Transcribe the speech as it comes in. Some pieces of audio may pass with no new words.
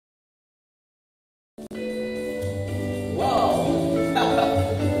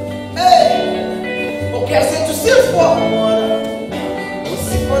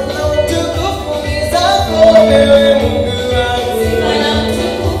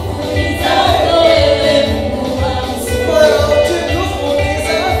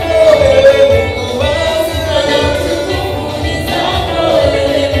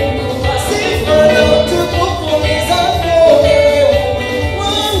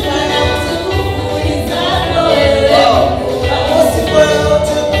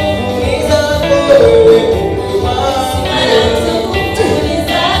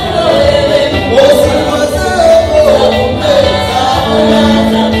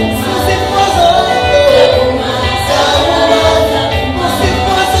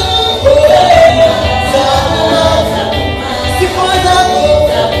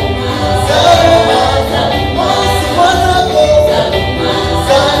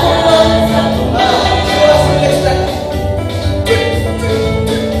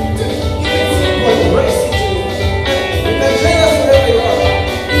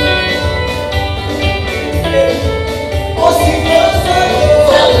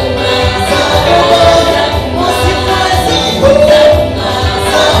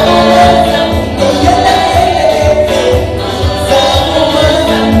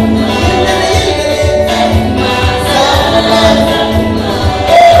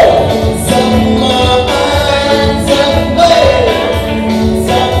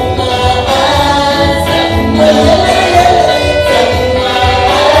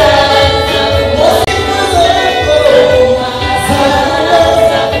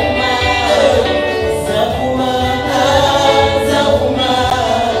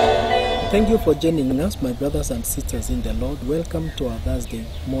you for joining us, my brothers and sisters in the Lord. Welcome to our Thursday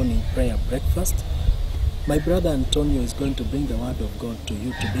morning prayer breakfast. My brother Antonio is going to bring the word of God to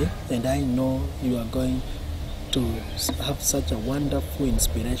you today, and I know you are going to have such a wonderful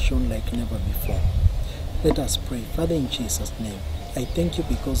inspiration like never before. Let us pray. Father, in Jesus' name, I thank you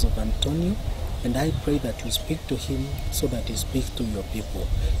because of Antonio, and I pray that you speak to him so that he speaks to your people.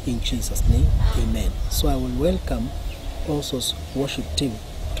 In Jesus' name, amen. So I will welcome also worship team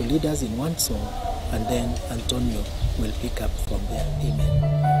to lead us in one song, and then Antonio will pick up from there. Amen.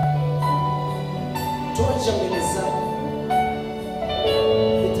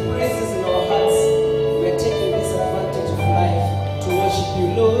 With praises in our hearts, we are taking this advantage of life to worship you,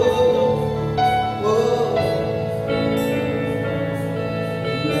 Lord.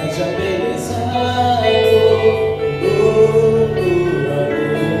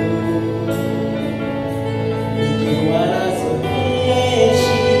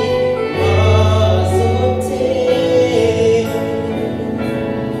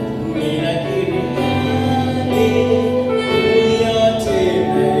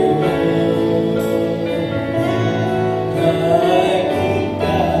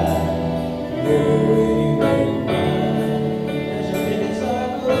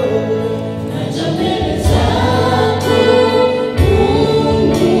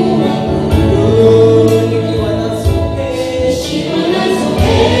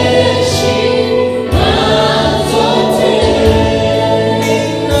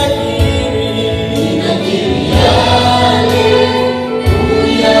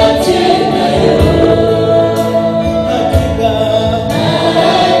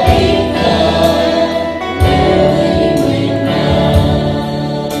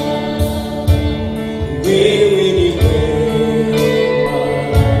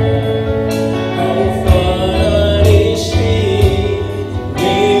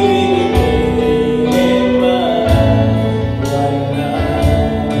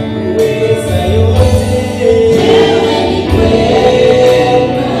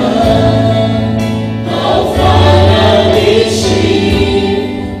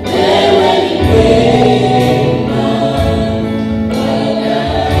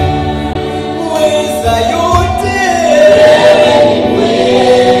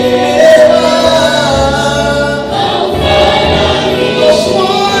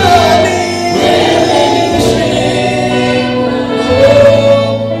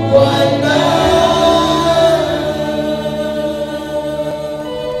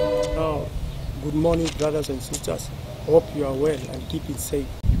 Brothers and sisters, hope you are well and keep it safe.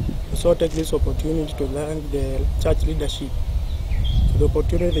 So take this opportunity to thank the church leadership for the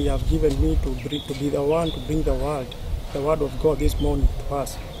opportunity they have given me to be the one to bring the word of God this morning to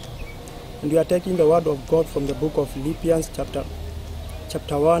us. And we are taking the word of God from the book of Philippians chapter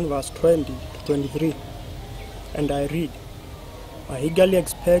 1 verse 20 to 23. And I read, I eagerly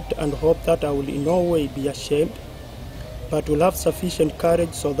expect and hope that I will in no way be ashamed, but will have sufficient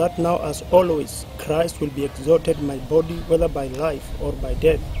courage, so that now as always Christ will be exalted in my body, whether by life or by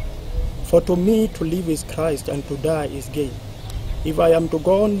death. For to me to live is Christ, and to die is gain. If I am to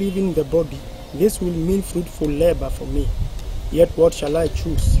go on living in the body, this will mean fruitful labor for me. Yet what shall I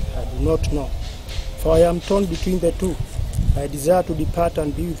choose? I do not know. For I am torn between the two. I desire to depart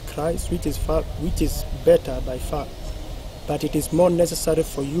and be with Christ, which is better by far. But it is more necessary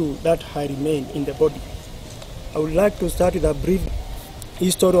for you that I remain in the body. I would like to start with a brief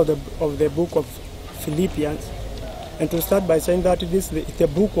history of the book of Philippians, and to start by saying that the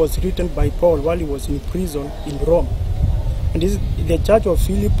book was written by Paul while he was in prison in Rome. And the church of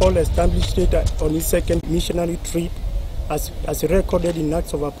Philippi, Paul established it on his second missionary trip, as recorded in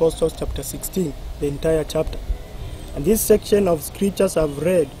Acts of Apostles chapter 16, the entire chapter. And this section of scriptures I've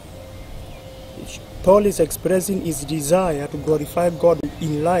read, Paul is expressing his desire to glorify God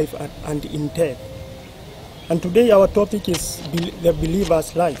in life and in death. And today our topic is the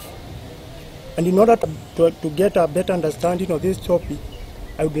believer's life. And in order to get a better understanding of this topic,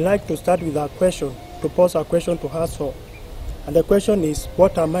 I would like to start with to pose a question to us all. And the question is,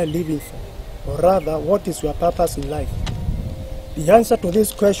 what am I living for? Or rather, what is your purpose in life? The answer to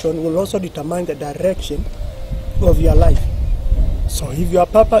this question will also determine the direction of your life. So if your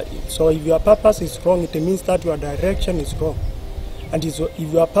purpose is wrong, it means that your direction is wrong. And if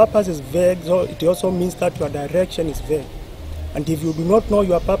your purpose is vague, so it also means that your direction is vague. And if you do not know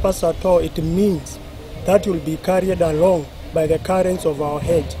your purpose at all, it means that you will be carried along by the currents of our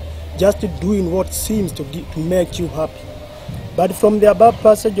head, just doing what seems to make you happy. But from the above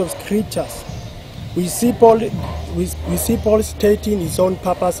passage of scriptures, we see Paul stating his own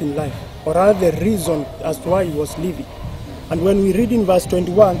purpose in life, or rather the reason as to why he was living. And when we read in verse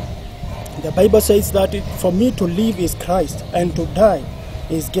 21, The Bible says that for me to live is Christ and to die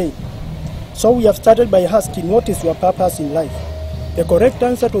is gain. So we have started by asking, what is your purpose in life? The correct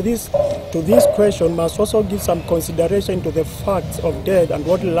answer to this question must also give some consideration to the facts of death and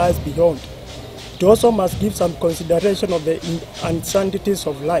what lies beyond. It also must give some consideration of the uncertainties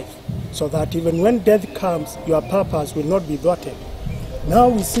of life, so that even when death comes, your purpose will not be thwarted. Now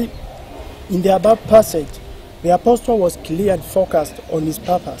we see in the above passage, the apostle was clear and focused on his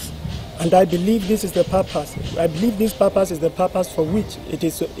purpose. And I believe this is the purpose. I believe this purpose is the purpose for which it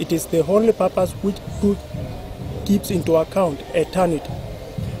is the only purpose which keeps into account eternity.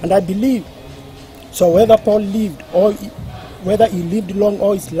 And I believe, so whether Paul lived or whether he lived long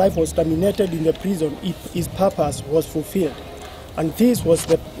or his life was terminated in the prison, his purpose was fulfilled. And this was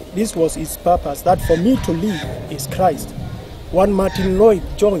his purpose, that for me to live is Christ. One Martin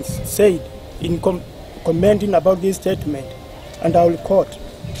Lloyd-Jones said in commenting about this statement, and I will quote,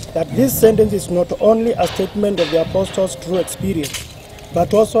 that this sentence is not only a statement of the apostles' true experience,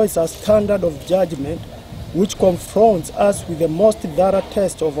 but also is a standard of judgment which confronts us with the most thorough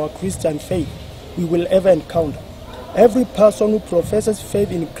test of our Christian faith we will ever encounter. Every person who professes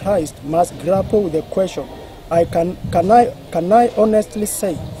faith in Christ must grapple with the question, can I honestly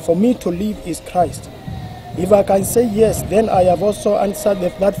say, for me to live is Christ? If I can say yes, then I have also answered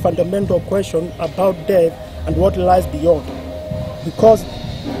that fundamental question about death and what lies beyond. Because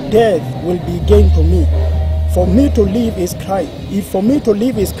death will be gain to me. For me to live is Christ. If for me to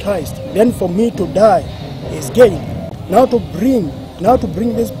live is Christ, then for me to die is gain. Now to bring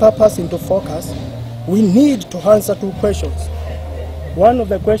this purpose into focus, we need to answer two questions. One of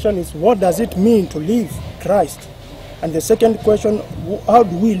the questions is, what does it mean to live Christ? And the second question, how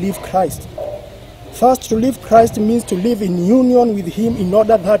do we live Christ? First, to live Christ means to live in union with Him in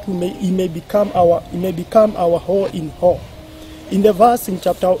order that He may become our whole in whole. In the verse in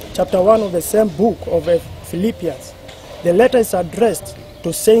chapter 1 of the same book of Philippians, the letter is addressed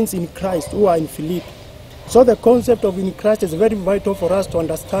to saints in Christ who are in Philippi. So the concept of in Christ is very vital for us to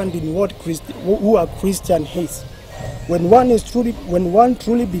understand in who a Christian is. When one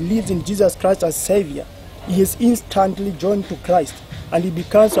truly believes in Jesus Christ as Savior, he is instantly joined to Christ, and he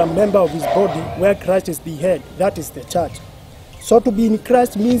becomes a member of his body where Christ is the head, that is the church. So to be in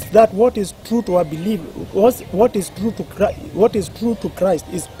Christ means that what is true to our believer, what is true to Christ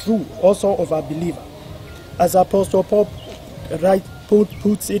is true also of our believer. As Apostle Paul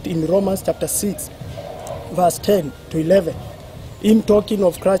puts it in Romans chapter 6, verse 10 to 11. In talking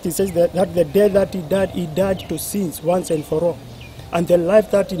of Christ, he says that the death that he died to sins once and for all. And the life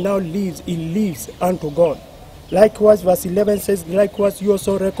that he now lives, he lives unto God. Likewise, verse 11 says, likewise you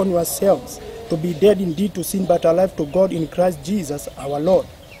also reckon yourselves to be dead indeed to sin, but alive to God in Christ Jesus our Lord.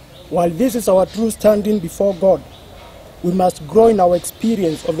 While this is our true standing before God, we must grow in our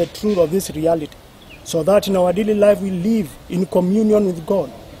experience of the truth of this reality, so that in our daily life we live in communion with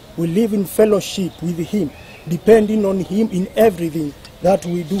God. We live in fellowship with Him, depending on Him in everything that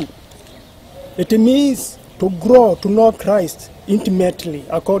we do. It means to grow to know Christ intimately,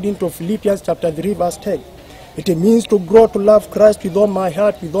 according to Philippians chapter 3, verse 10. It means to grow to love Christ with all my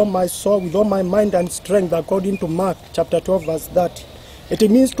heart, with all my soul, with all my mind and strength, according to Mark chapter 12, verse 30. It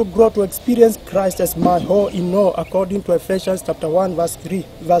means to grow to experience Christ as my whole in all, according to Ephesians chapter 1, verse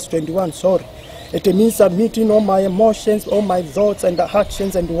 21. It means submitting all my emotions, all my thoughts and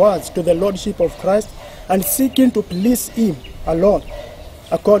actions and words to the Lordship of Christ and seeking to please Him alone,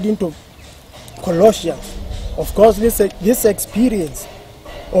 according to Colossians. Of course, this experience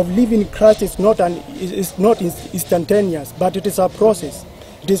of living Christ is not instantaneous, but it is a process.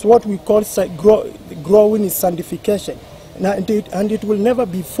 It is what we call growing in sanctification, and it will never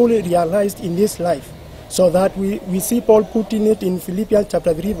be fully realized in this life. So that we see Paul putting it in Philippians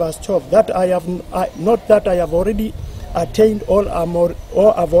chapter 3, verse 12, that not that I have already attained all am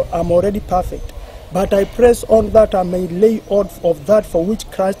already perfect, but I press on that I may lay hold of that for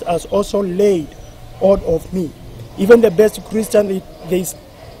which Christ has also laid hold of me. Even the best Christians,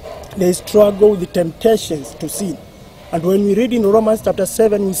 they struggle with the temptations to sin. And when we read in Romans chapter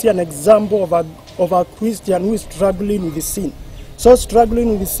 7, we see an example of a Christian who is struggling with the sin. So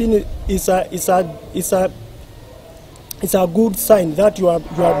struggling with sin is a good sign that you are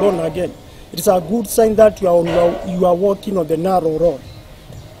born again. It is a good sign that you are walking on the narrow road.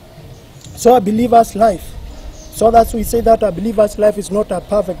 So a believer's life. So that's why we say that a believer's life is not a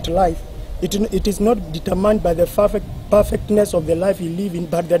perfect life. It is not determined by the perfectness of the life he lives in,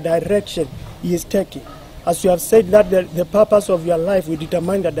 but the direction he is taking. As you have said, that the purpose of your life will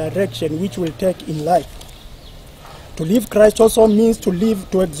determine the direction which will take in life. To live Christ also means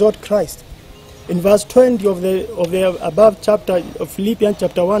to exalt Christ. In verse 20 of the above chapter of Philippians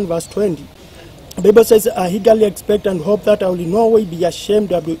chapter 1, verse 20, The Bible says, I eagerly expect and hope that I will in no way be ashamed,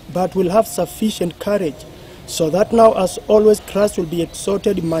 but will have sufficient courage, so that now as always Christ will be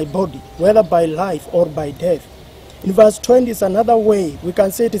exalted in my body, whether by life or by death. In verse 20 is another way, we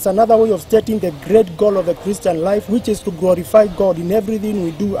can say it is another way of stating the great goal of the Christian life, which is to glorify God in everything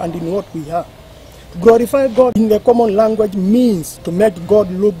we do and in what we have. To glorify God in the common language means to make God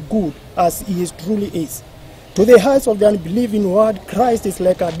look good as he truly is. To the eyes of the unbelieving world, Christ is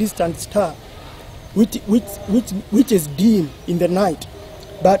like a distant star, which is dim in the night.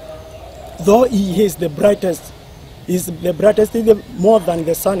 But though he is the brightest even more than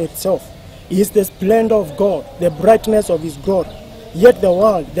the sun itself, he is the splendor of God, the brightness of his glory. Yet the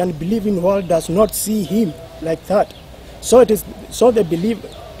world, the unbelieving world, does not see him like that. So the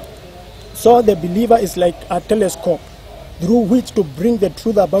believer is like a telescope through which to bring the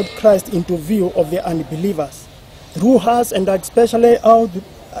truth about Christ into view of the unbelievers. Through us and especially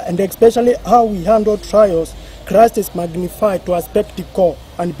how we handle trials, Christ is magnified to a spectacle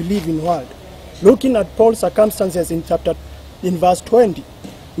unbelieving world. Looking at Paul's circumstances in verse 20,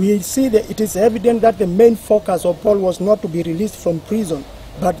 we see that it is evident that the main focus of Paul was not to be released from prison,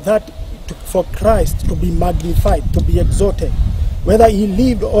 but for Christ to be magnified, to be exalted. Whether he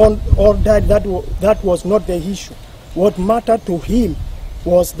lived or died, that was not the issue. What mattered to him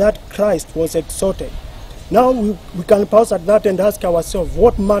was that Christ was exalted. Now we can pause at that and ask ourselves,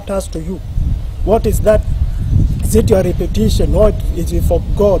 what matters to you? What is that? Is it your reputation, or is it for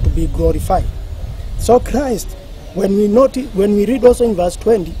God to be glorified? So Christ, when we read also in verse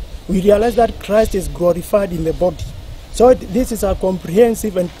 20, we realize that Christ is glorified in the body. So this is a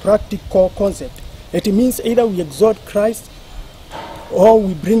comprehensive and practical concept. It means either we exalt Christ or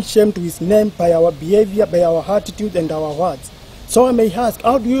we bring shame to his name by our behavior, by our attitude and our words. So I may ask,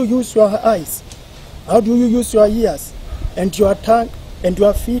 how do you use your eyes? How do you use your ears and your tongue and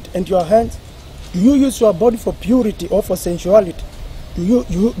your feet and your hands? Do you use your body for purity or for sensuality? Do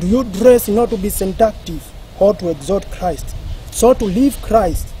you dress in order to be seductive or to exalt Christ? So to live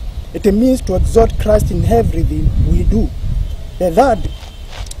Christ, it means to exalt Christ in everything we do. The third,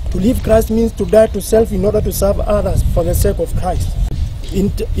 to live Christ means to die to self in order to serve others for the sake of Christ.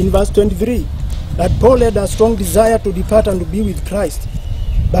 In verse 23, that Paul had a strong desire to depart and to be with Christ,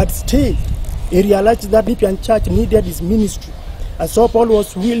 but still he realized that the Philippian church needed his ministry, and so Paul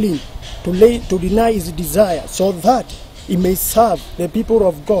was willing to deny his desire so that he may serve the people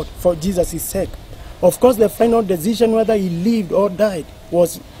of God for Jesus' sake. Of course, the final decision whether he lived or died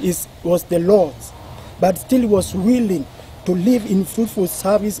was the Lord's, but still he was willing to live in fruitful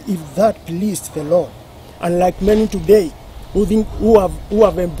service if that pleased the Lord. Unlike many today who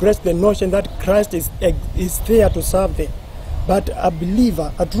have embraced the notion that Christ is there to serve them. But a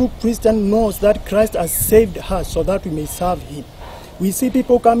believer, a true Christian, knows that Christ has saved us so that we may serve him. We see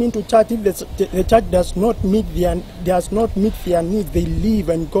people coming to church. If the church does not meet their needs, they leave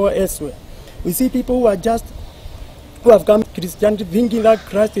and go elsewhere. We see people who have come to Christianity thinking that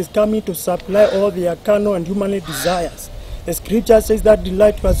Christ is coming to supply all their carnal and humanly desires. The scripture says that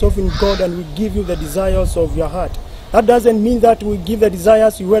delight yourself in God and will give you the desires of your heart. That doesn't mean that we give the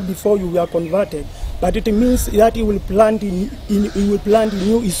desires you had before you were converted, but it means that he will plant in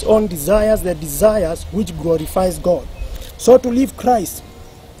you his own desires, the desires which glorifies God. So to live Christ,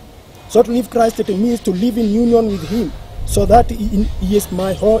 it means to live in union with him, so that he is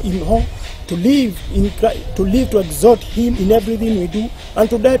my all in all. To live to exalt him in everything we do, and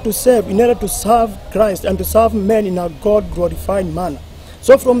to die to serve in order to serve Christ and to serve men in a God-glorifying manner.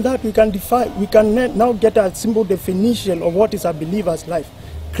 So from that we can now get a simple definition of what is a believer's life.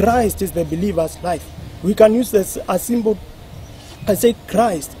 Christ is the believer's life. We can use this a symbol. I say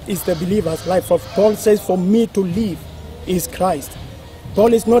Christ is the believer's life. For Paul says, for me to live is Christ.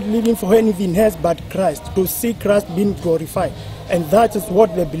 Paul is not living for anything else but Christ, to see Christ being glorified. And that is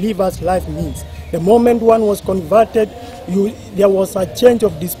what the believer's life means. The moment one was converted, there was a change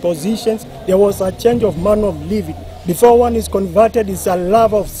of dispositions, there was a change of manner of living. Before one is converted, it's a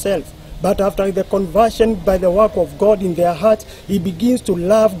love of self. But after the conversion by the work of God in their heart, he begins to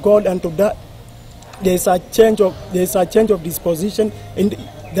love God, and to that there's a change of disposition, and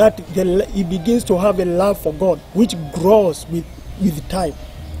that he begins to have a love for God, which grows with time.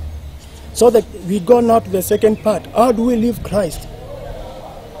 So that we go now to the second part. How do we live Christ?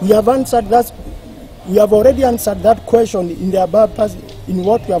 We have answered that. We have already answered that question in the above passage, in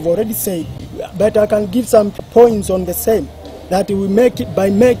what we have already said. But I can give some points on the same, that we make it by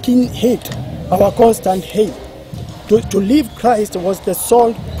making it our constant aim. To live Christ was the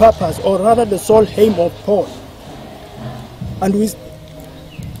sole purpose, or rather the sole aim of Paul. And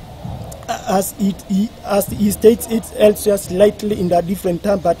as he states it elsewhere slightly in a different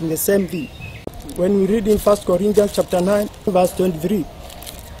term, but in the same thing. When we read in 1 Corinthians chapter 9, verse 23,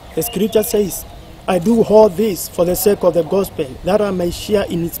 the scripture says, I do all this for the sake of the gospel, that I may share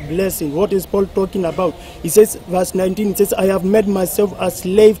in its blessing. What is Paul talking about? He says, verse 19, it says, I have made myself a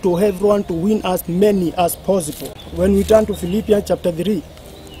slave to everyone to win as many as possible. When we turn to Philippians chapter 3,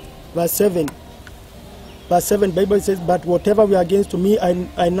 verse 7, Bible says, but whatever were against to me,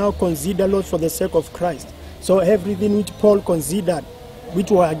 I now consider loss for the sake of Christ. So everything which Paul considered, which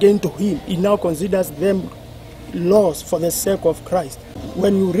were against to him, he now considers them loss for the sake of Christ.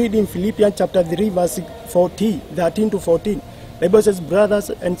 When you read in Philippians chapter 3, verse 13 to 14, the Bible says, brothers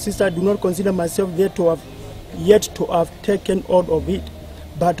and sisters, I do not consider myself there to have taken hold of it.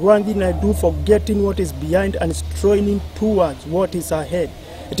 But one thing I do, forgetting what is behind and straining towards what is ahead.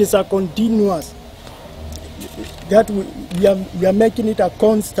 It is a continuous, that we are making it a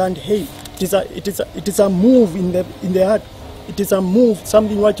constant aim. It is a move in the heart. It is a move,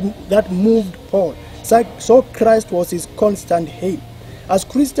 something that moved Paul. So Christ was his constant aim. As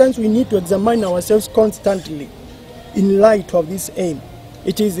Christians, we need to examine ourselves constantly in light of this aim.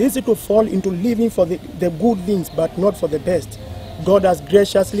 It is easy to fall into living for the good things, but not for the best. God has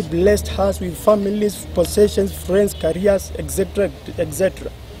graciously blessed us with families, possessions, friends, careers, etc.,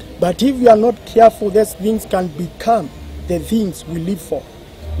 etc. But if we are not careful, these things can become the things we live for.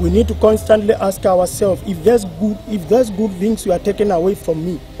 We need to constantly ask ourselves, if there's good things you are taken away from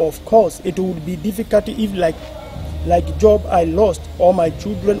me. Of course, it would be difficult if like job I lost, or my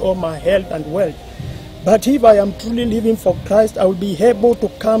children, or my health and wealth. But if I am truly living for Christ, I will be able to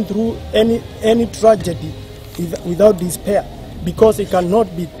come through any tragedy without despair, because it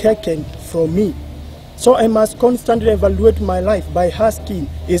cannot be taken from me. So I must constantly evaluate my life by asking,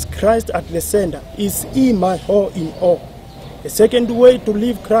 is Christ at the center? Is he my all in all? The second way to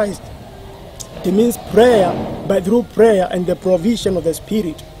live Christ, it means prayer, through prayer and the provision of the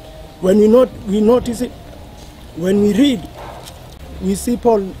Spirit. When we notice it, when we read, we see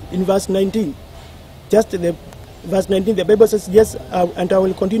Paul in verse 19. Verse 19, the Bible says, yes, and I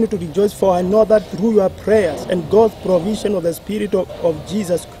will continue to rejoice, for I know that through your prayers and God's provision of the Spirit of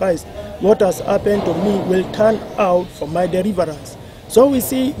Jesus Christ, what has happened to me will turn out for my deliverance. So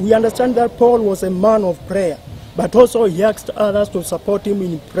we understand that Paul was a man of prayer, but also he asked others to support him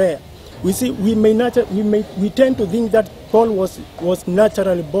in prayer. We see we tend to think that Paul was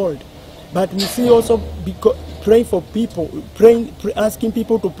naturally bold, but we see also praying for people, asking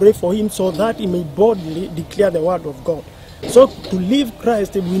people to pray for him so that he may boldly declare the word of God. So to live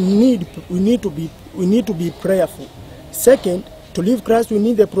Christ, we need to be prayerful. Second, to live Christ, we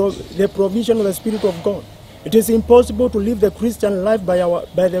need the provision of the Spirit of God. It is impossible to live the Christian life by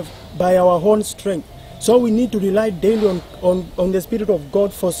our own strength. So we need to rely daily on the Spirit of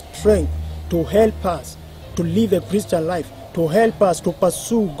God for strength to help us to live the Christian life, to help us to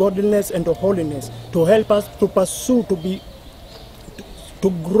pursue godliness and holiness, to help us to pursue to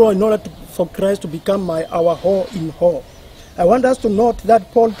grow in order for Christ to become our all in all. I want us to note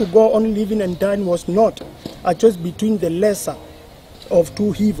that Paul to go on living and dying was not a choice between the lesser of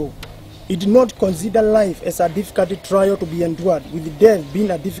two evils. He did not consider life as a difficult trial to be endured, with death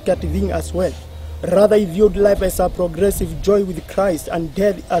being a difficult thing as well. Rather, he viewed life as a progressive joy with Christ, and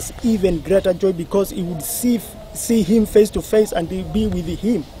death as even greater joy, because he would see him face to face and be with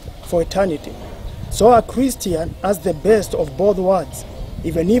him for eternity. So a Christian has the best of both worlds.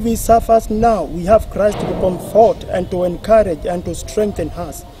 Even if he suffers now, we have Christ to comfort and to encourage and to strengthen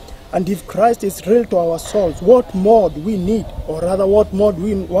us. And if Christ is real to our souls, what more do we need? Or rather, what more do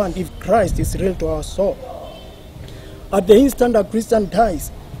we want if Christ is real to our soul? At the instant a Christian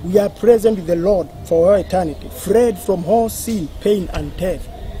dies, we are present with the Lord for all eternity, freed from all sin, pain, and death.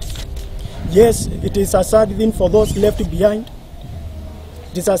 Yes, it is a sad thing for those left behind.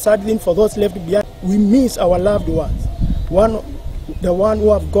 It is a sad thing for those left behind. We miss our loved ones, the one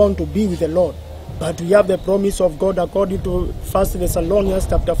who have gone to be with the Lord. But we have the promise of God according to 1 Thessalonians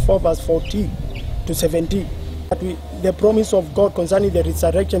chapter 4, verse 14 to 17. The promise of God concerning the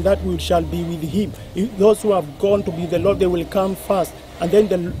resurrection, that we shall be with him. Those who have gone to be with the Lord, they will come first. And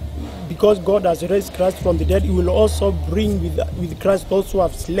then because God has raised Christ from the dead, he will also bring with Christ those who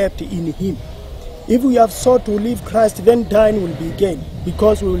have slept in him. If we have sought to live Christ, then dying will be gain,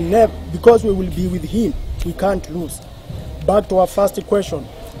 because we will be with him. We can't lose. Back to our first question.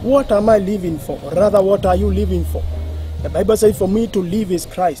 What am I living for? Or rather, what are you living for? The Bible says, for me to live is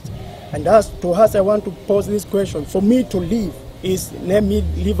Christ. And as to us, I want to pose this question. For me to live is, let me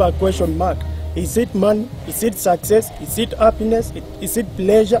leave a question mark. Is it money? Is it success? Is it happiness? Is it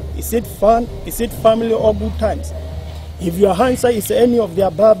pleasure? Is it fun? Is it family or good times? If your answer is any of the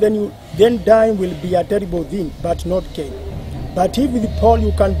above, then dying will be a terrible thing, but not gain. But if with Paul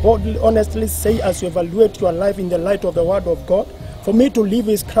you can boldly, honestly say, as you evaluate your life in the light of the Word of God, for me to live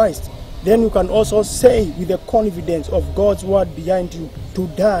is Christ, then you can also say with the confidence of God's Word behind you, to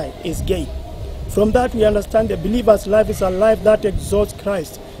die is gain. From that we understand the believer's life is a life that exalts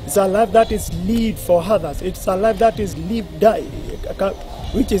Christ. It's a life that is lived for others. It's a life that is lived,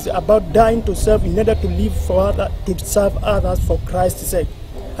 which is about dying to serve in order to live for others, to serve others for Christ's sake.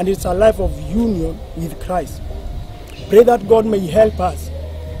 And it's a life of union with Christ. Pray that God may help us,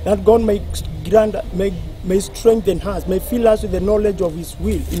 that God may grant, may strengthen us, may fill us with the knowledge of His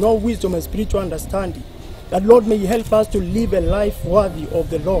will, in all wisdom and spiritual understanding. That Lord may help us to live a life worthy of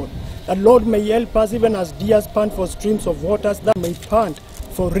the Lord. That Lord may help us, even as deer pant for streams of waters, that may pant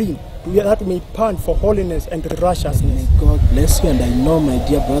for rain, that may pant for holiness and righteousness. May God bless you, and I know, my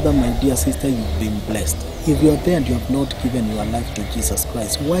dear brother, my dear sister, you've been blessed. If you're there and you have not given your life to Jesus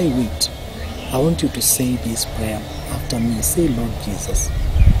Christ, why wait? I want you to say this prayer after me. Say, Lord Jesus,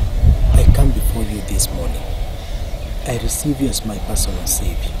 I come before you this morning. I receive you as my personal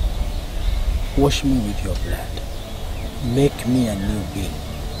Savior. Wash me with your blood. Make me a new being.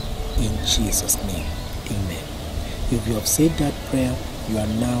 In Jesus' name, amen. If you have said that prayer, you are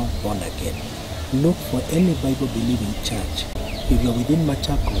now born again. Look for any Bible-believing church. If you are within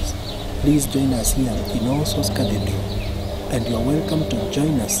Machakos, please join us here in All Souls Cathedral. And you are welcome to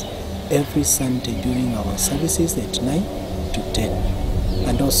join us every Sunday during our services at 9 to 10.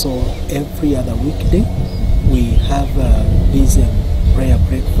 And also every other weekday, we have this prayer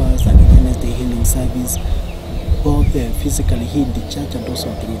breakfast and Wednesday healing service, both physically here in the church and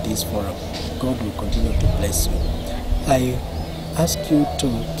also through this forum. God will continue to bless you. I ask you to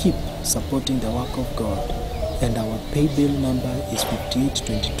keep supporting the work of God, and our pay bill number is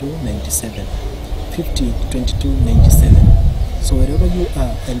 582297. 582297. So wherever you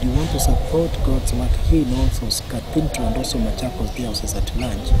are and you want to support God's work here in also Cathedral and also Machakos Diocese at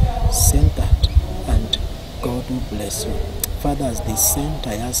large, send that and God will bless you. Father, as they send,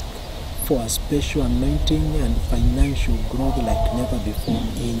 I ask for a special anointing and financial growth like never before.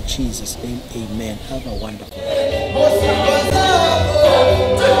 In Jesus' name, amen. Have a wonderful day.